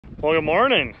Well, good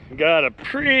morning. We got a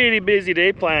pretty busy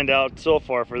day planned out so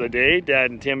far for the day. Dad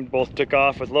and Tim both took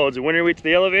off with loads of winter wheat to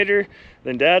the elevator.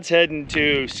 Then Dad's heading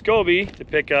to Scobie to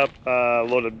pick up a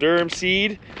load of durum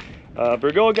seed.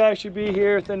 Burgo guy should be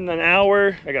here within an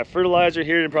hour. I got fertilizer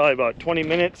here in probably about 20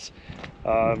 minutes.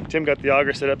 Tim got the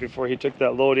auger set up before he took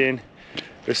that load in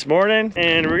this morning.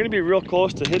 And we're gonna be real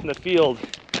close to hitting the field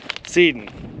seeding.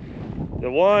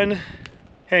 The one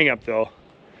hang up though,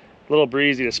 a little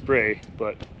breezy to spray,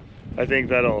 but I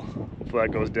think hopefully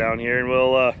that goes down here, and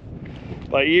we'll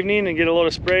by evening and get a load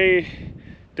of spray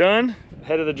done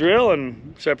ahead of the drill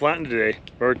and start planting today,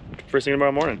 or first thing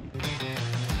tomorrow morning.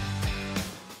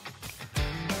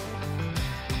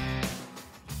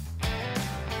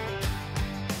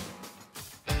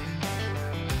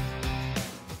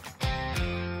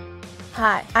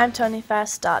 Hi, I'm Tony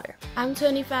Fast's daughter. I'm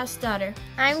Tony Fast's daughter.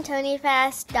 I'm Tony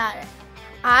Fast's daughter.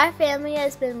 Our family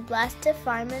has been blessed to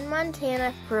farm in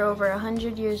Montana For over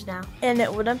 100 years now. And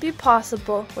it wouldn't be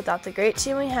possible without the great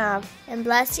team we have and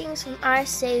blessings from our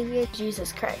Savior,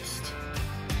 Jesus Christ.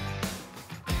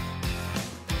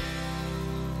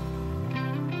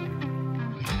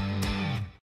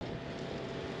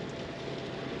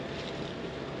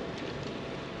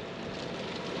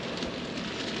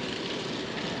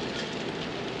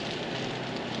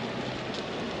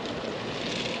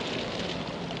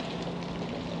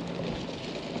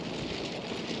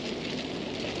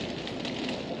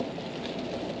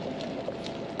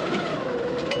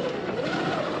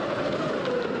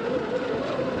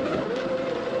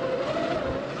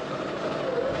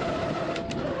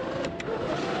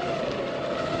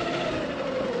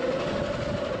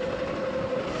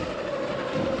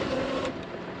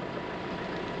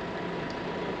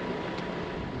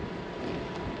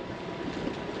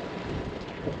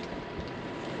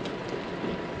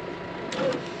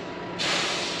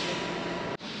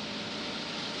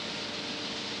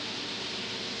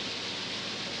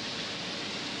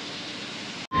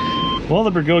 Well,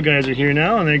 the Burgo guys are here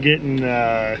now, and they're getting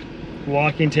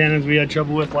walking tandems we had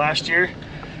trouble with last year.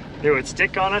 They would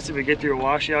stick on us if we get through a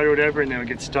washout or whatever, and they would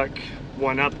get stuck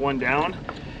one up, one down.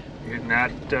 We're getting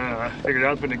that figured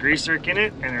out, putting a grease zerk in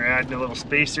it, and they're adding a little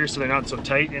spacer so they're not so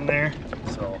tight in there.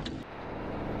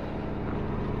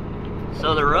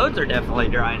 So the roads are definitely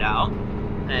dried out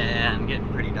and getting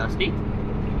pretty dusty.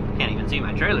 Can't even see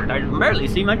my trailer tires, can barely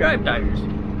see my drive tires.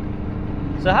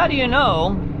 So how do you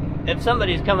know if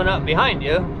somebody's coming up behind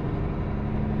you?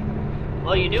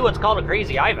 Well, you do what's called a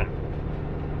crazy Ivan.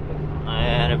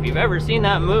 And if you've ever seen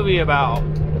that movie about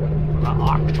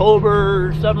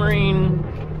October submarine,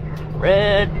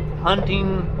 red,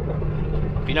 hunting,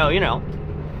 if you know, you know.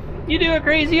 You do a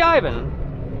crazy Ivan.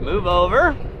 Move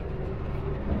over,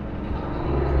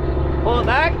 pull it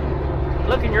back,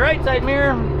 look in your right side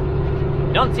mirror,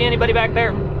 don't see anybody back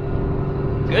there,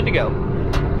 good to go.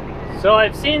 So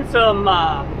I've seen some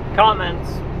comments,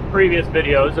 previous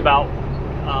videos about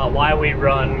why we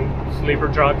run sleeper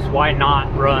trucks, why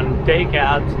not run day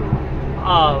cabs.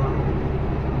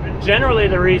 Generally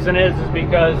the reason is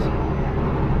because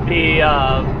the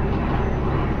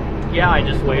yeah, I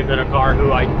just waved at a car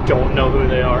who I don't know who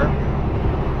they are.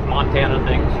 Montana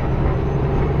things.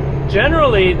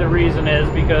 Generally the reason is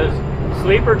because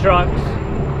sleeper trucks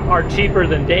are cheaper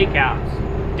than day cabs.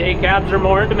 Day cabs are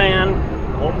more in demand.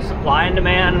 Supply and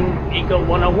demand eco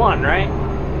 101, right?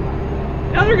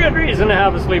 The other good reason to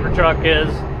have a sleeper truck is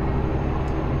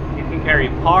you can carry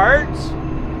parts,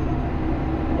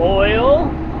 oil,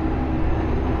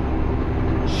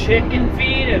 chicken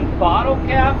feed and bottle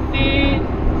cap feed,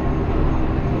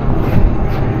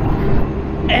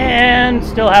 and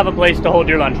still have a place to hold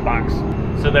your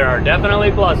lunchbox. So there are definitely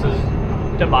pluses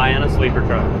to buying a sleeper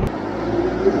truck.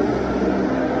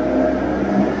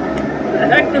 Where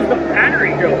the heck does the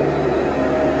battery go?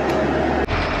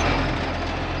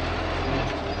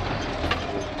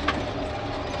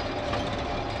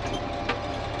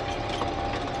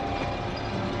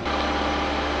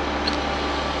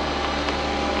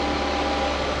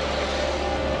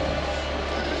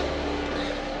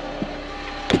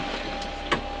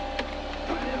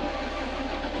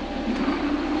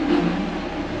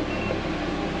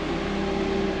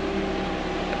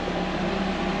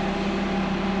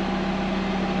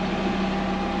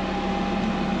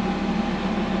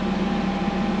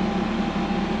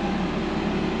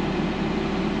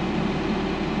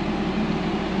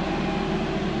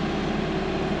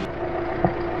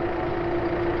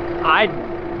 I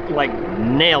like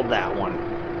nailed that one.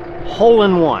 Hole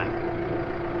in one.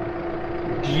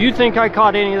 Do you think I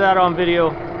caught any of that on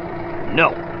video? No.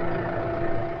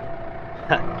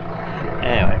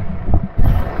 Anyway.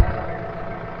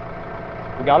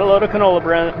 We got a load of canola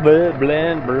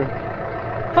blend.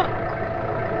 Huh.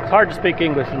 It's hard to speak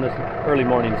English in this early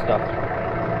morning stuff.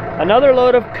 Another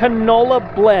load of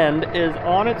canola blend is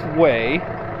on its way.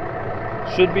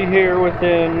 Should be here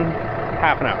within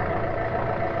half an hour.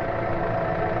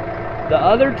 The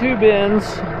other two bins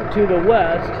to the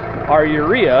west are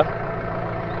urea,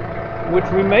 which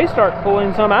we may start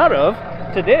pulling some out of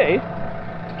today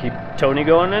to keep Tony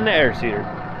going in the air seeder.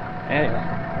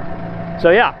 Anyway, so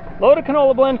yeah, load of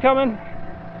canola blend coming,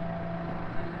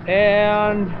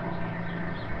 and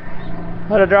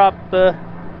let it drop the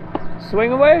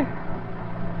swing away,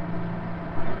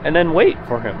 and then wait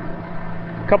for him.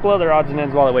 A couple other odds and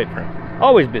ends while I wait for him.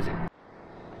 Always busy.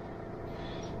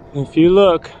 If you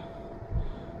look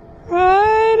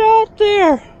right out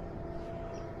there,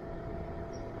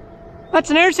 that's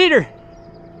an air seeder.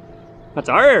 That's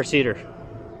our air seeder.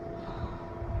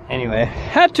 Anyway,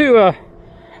 had to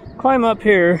climb up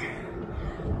here.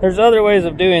 There's other ways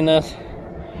of doing this,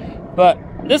 but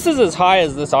this is as high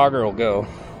as this auger will go.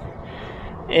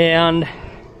 And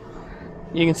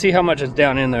you can see how much is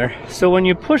down in there. So when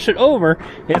you push it over,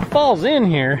 it falls in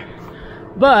here,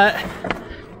 but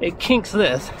it kinks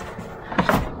this,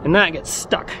 and that gets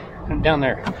stuck down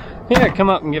there. Yeah, come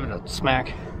up and give it a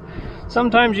smack.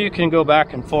 Sometimes you can go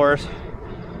back and forth,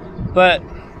 but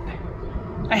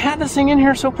I had this thing in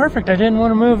here so perfect I didn't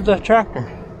want to move the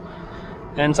tractor.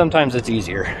 And sometimes it's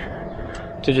easier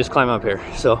to just climb up here.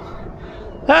 So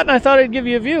that, and I thought I'd give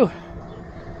you a view.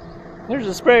 There's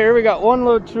a sprayer. We got one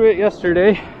load through it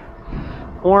yesterday.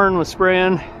 Warren was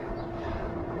spraying.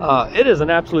 It is an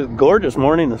absolute gorgeous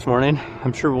morning this morning.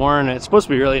 I'm sure Warren, it's supposed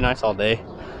to be really nice all day.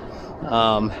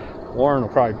 Warren will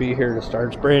probably be here to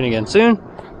start spraying again soon.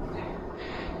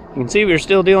 You can see we're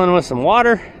still dealing with some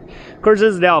water. Of course,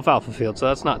 this is the alfalfa field, so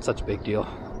that's not such a big deal.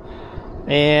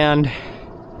 And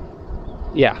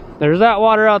yeah, there's that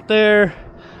water out there.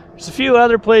 There's a few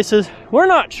other places. We're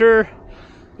not sure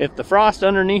if the frost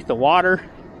underneath the water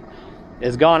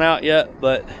is gone out yet,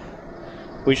 but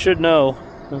we should know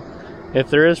if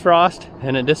there is frost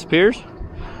and it disappears,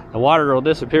 the water will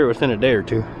disappear within a day or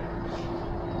two.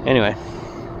 Anyway,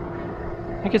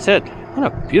 like I said,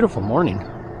 what a beautiful morning.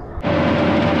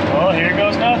 Well, here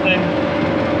goes nothing.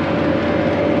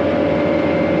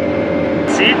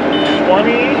 Seat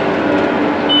 20.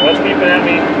 What's beeping at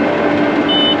me?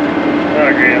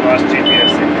 Oh great, I lost GPS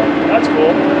signal. That's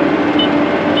cool.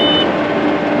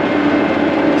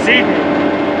 Seat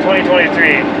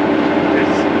 2023 is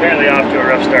apparently off to a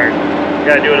rough start.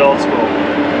 Gotta do it old school.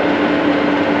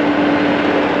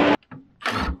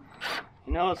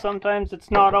 You know, sometimes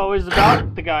it's not always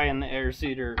about the guy in the air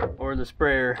seeder or the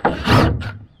sprayer.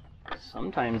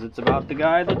 Sometimes it's about the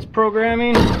guy that's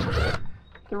programming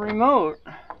the remote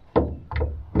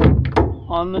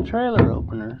on the trailer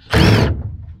openers.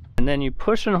 And then you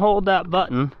push and hold that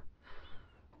button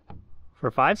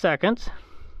for 5 seconds.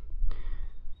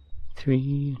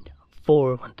 3,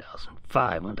 4, 1000,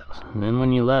 5, 1000. And then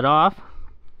when you let off,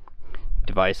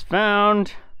 device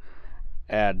found,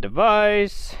 add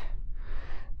device.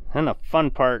 And the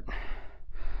fun part,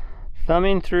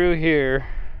 thumbing through here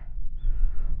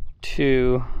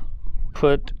to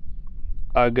put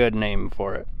a good name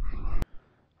for it.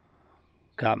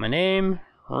 Got my name,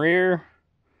 rear,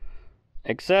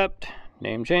 accept,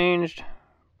 name changed,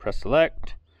 press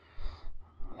select,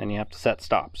 then you have to set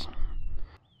stops.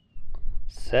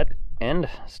 Set end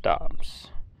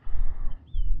stops.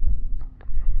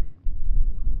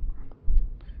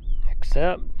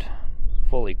 Accept,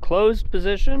 fully closed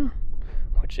position,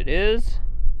 which it is.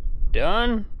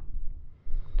 Done.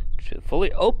 To the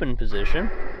fully open position.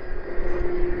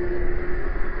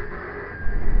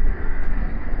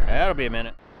 That'll be a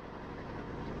minute.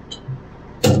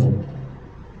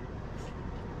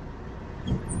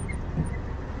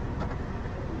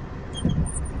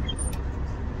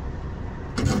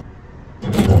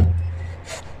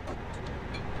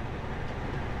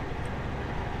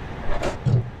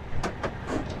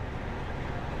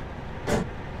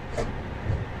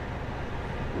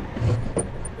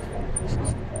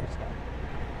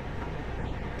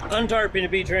 Untarping a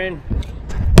B-train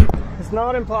is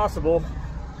not impossible.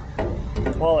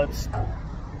 Well, it's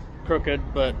crooked,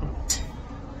 but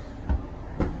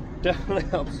definitely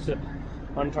helps to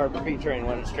untarp a B-train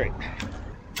when it's straight.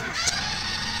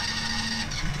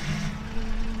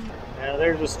 Now,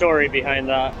 there's a story behind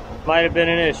that. Might have been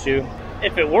an issue.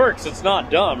 If it works, it's not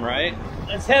dumb, right?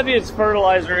 As heavy as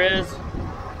fertilizer is,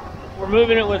 we're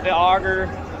moving it with the auger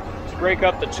to break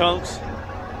up the chunks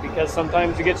because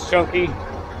sometimes it gets chunky.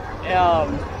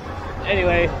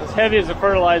 Anyway, as heavy as the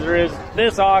fertilizer is,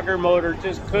 this auger motor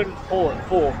just couldn't pull it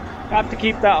full. have to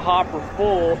keep that hopper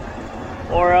full,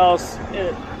 or else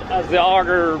as the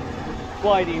auger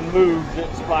sliding moves,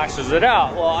 it splashes it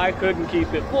out. Well, I couldn't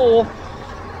keep it full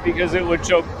because it would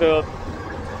choke the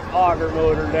auger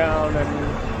motor down,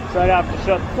 and so I'd have to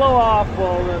shut the flow off.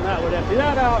 Well, then that would empty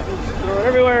that out and just throw it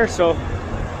everywhere. So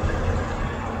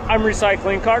I'm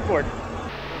recycling cardboard.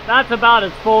 That's about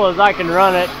as full as I can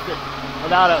run it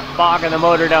without it bogging the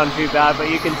motor down too bad,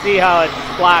 but you can see how it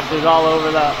splashes all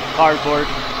over the cardboard.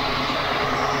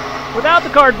 Without the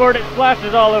cardboard, it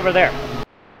splashes all over there.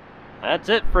 That's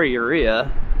it for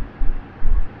urea.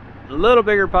 A little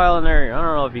bigger pile in there. I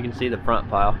don't know if you can see the front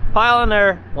pile. Pile in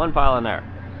there, one pile in there.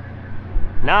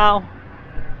 Now,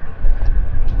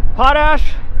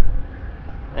 potash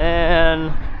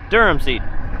and durum seed.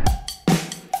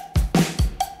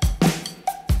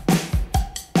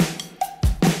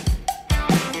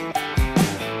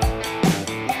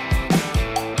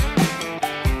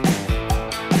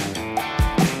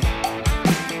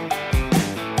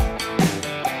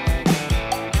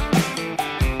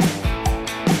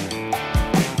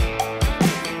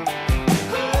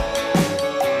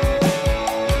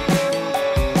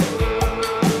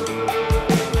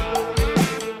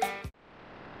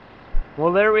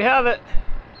 Well, there we have it.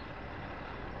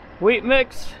 Wheat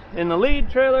mix in the lead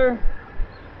trailer,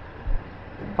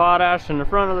 potash in the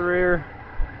front of the rear,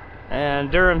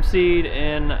 and durum seed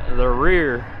in the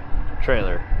rear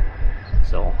trailer.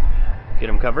 So get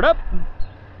them covered up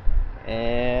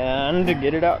and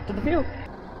get it out to the field.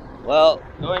 Well,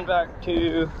 going back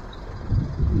to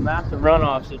the massive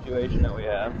runoff situation that we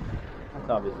have, that's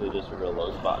obviously just a real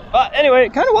low spot. But anyway,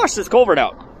 it kind of washed this culvert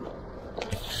out.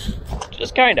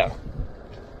 Just kind of.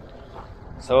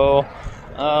 So,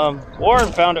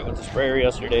 Warren found it with the sprayer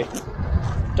yesterday.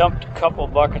 Dumped a couple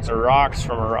buckets of rocks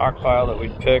from a rock pile that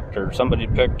we'd picked, or somebody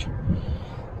picked,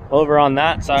 over on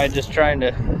that side, just trying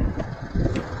to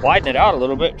widen it out a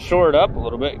little bit, shore it up a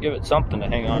little bit, give it something to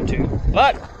hang on to.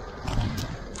 But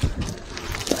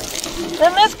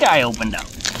then this guy opened up.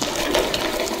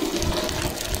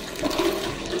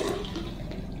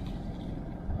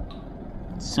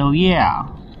 So yeah.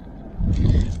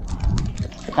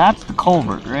 That's the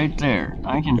culvert right there.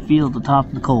 I can feel the top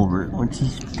of the culvert, which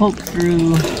is poked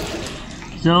through.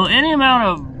 So any amount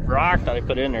of rock that I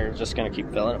put in there is just gonna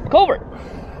keep filling up the culvert.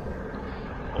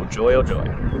 Oh joy, oh joy.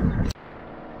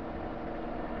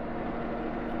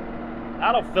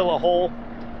 That'll fill a hole.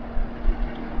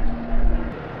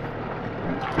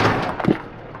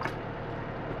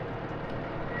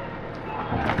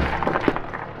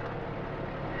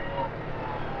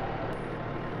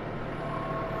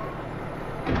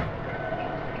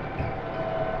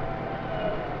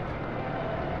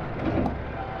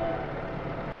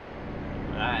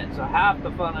 So half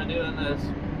the fun of doing this,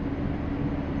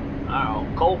 I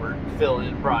don't know, culvert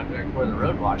fill-in project where the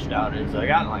road washed out is I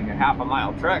got like a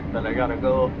half-a-mile trek that I gotta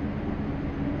go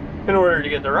in order to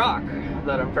get the rock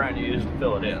that I'm trying to use to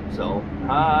fill it in. So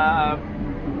I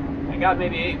got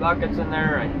maybe 8 buckets in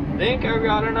there. I think I've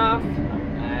got enough,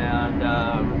 and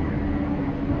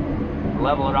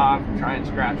level it off, try and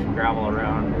scratch some gravel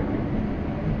around,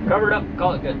 cover it up,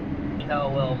 call it good. See how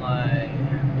well my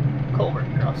culvert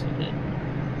crossing did.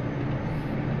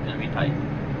 Gonna be tight.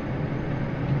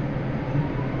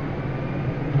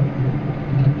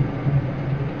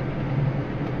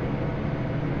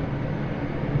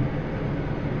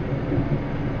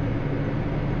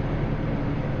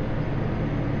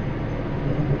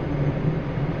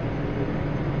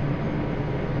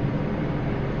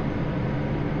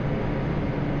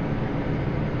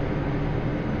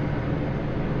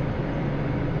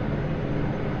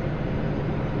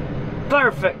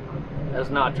 Perfect, as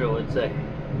Nacho would say.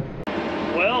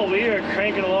 Well, we are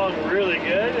cranking along really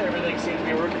good. Everything seems to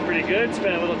be working pretty good.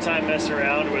 Spent a little time messing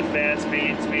around with fan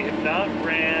speeds. We have not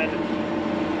ran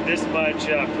this much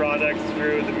product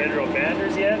through the mid-row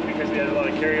banders yet because we had a lot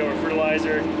of carryover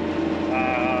fertilizer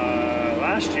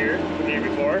last year, or the year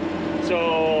before.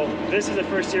 So this is the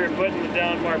first year we're putting the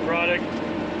downbar product.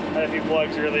 Had a few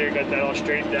plugs earlier, got that all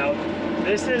straightened out.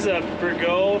 This is a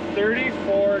Bergo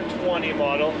 3420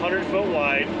 model, 100-foot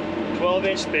wide.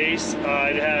 12-inch space.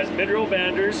 It has mid-row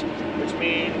banders, which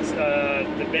means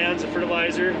the bands of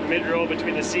fertilizer mid-row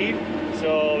between the seed.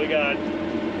 So we got,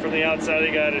 from the outside, we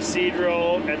got a seed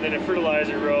row, and then a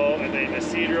fertilizer row, and then a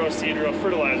seed row,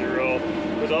 fertilizer row.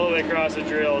 Goes all the way across the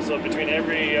drill, so between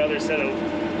every other set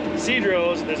of seed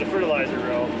rows, there's a fertilizer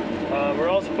row. We're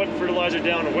also putting fertilizer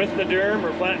down with the durum.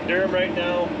 We're planting durum right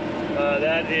now.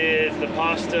 That is the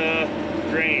pasta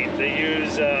grain. They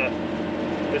use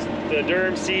the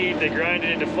durum seed, they grind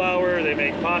it into flour, they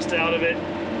make pasta out of it.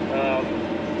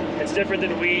 It's different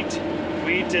than wheat.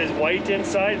 wheat is white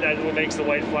inside, that's what makes the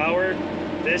white flour.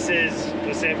 This is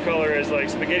the same color as like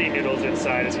spaghetti noodles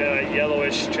inside. It's kind of like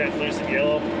yellowish, translucent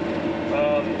yellow.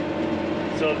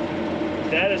 So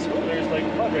that is, oh, there's like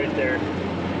mud right there.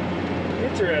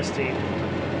 Interesting.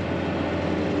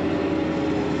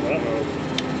 Uh-oh.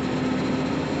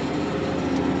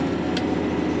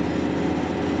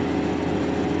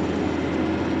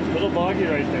 Little boggy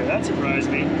right there. That surprised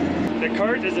me. The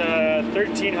cart is a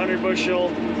 1300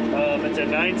 bushel. It's a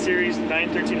 9 series.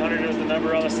 1300 is the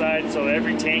number on the side, so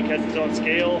every tank has its own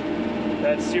scale.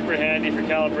 That's super handy for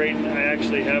calibrating. I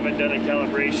actually haven't done a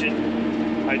calibration.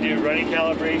 I do running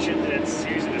calibrations, and it's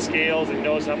using the scales and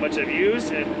knows how much I've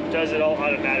used and does it all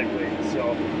automatically.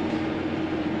 So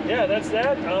yeah, that's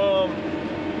that.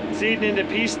 Seeding into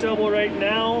pea stubble right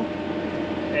now,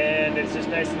 and it's just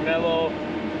nice and mellow.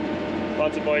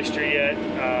 Lots of moisture yet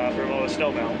from all the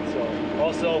snow melt. So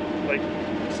also, like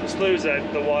some sloughs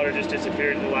that the water just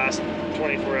disappeared in the last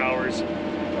 24 hours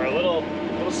are a little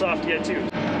soft yet too.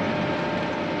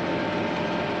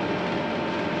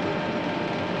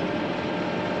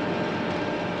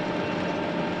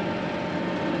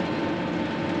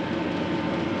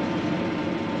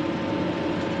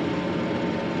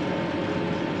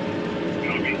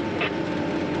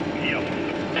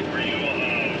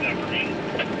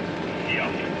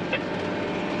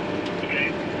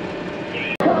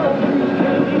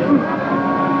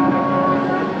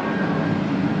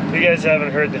 If you guys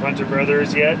haven't heard the Hunter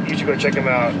Brothers yet, you should go check them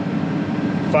out.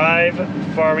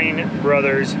 5 farming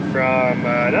brothers from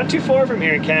not too far from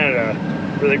here in Canada.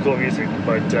 Really cool music,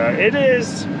 but it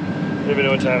is, I don't even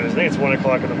know what time it is. I think it's 1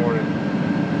 o'clock in the morning.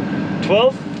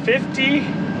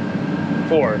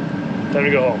 12:54. Time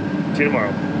to go home. See you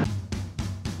tomorrow.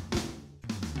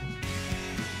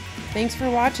 Thanks for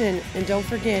watching, and don't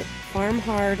forget, farm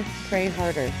hard, pray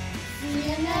harder. See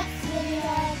you next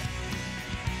video.